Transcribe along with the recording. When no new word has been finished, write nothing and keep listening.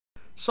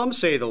Some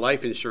say the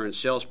life insurance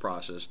sales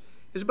process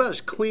is about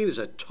as clean as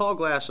a tall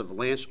glass of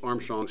Lance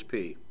Armstrong's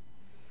pee.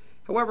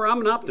 However,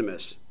 I'm an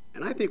optimist,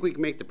 and I think we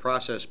can make the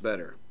process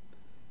better.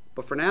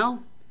 But for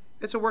now,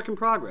 it's a work in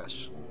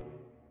progress.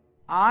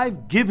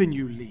 I've given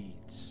you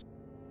leads.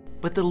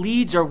 But the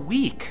leads are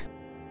weak.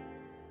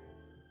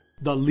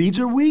 The leads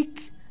are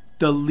weak?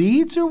 The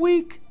leads are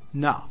weak?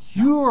 No,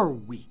 you're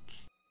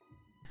weak.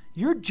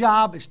 Your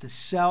job is to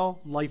sell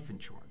life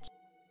insurance.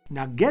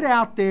 Now get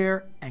out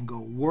there and go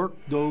work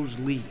those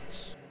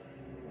leads.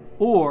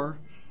 Or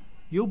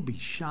you'll be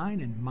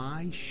shining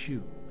my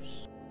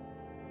shoes.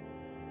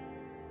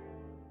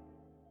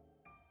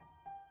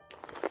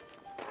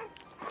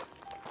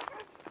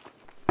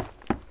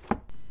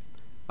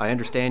 I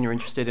understand you're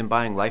interested in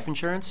buying life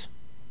insurance?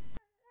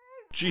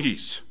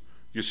 Jeez,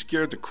 you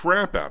scared the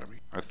crap out of me.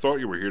 I thought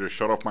you were here to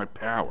shut off my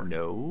power.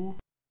 No.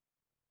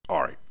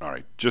 All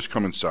right, just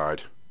come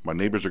inside. My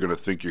neighbors are going to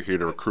think you're here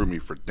to recruit me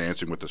for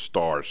Dancing with the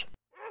Stars.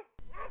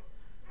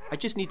 I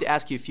just need to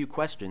ask you a few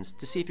questions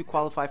to see if you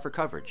qualify for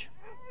coverage.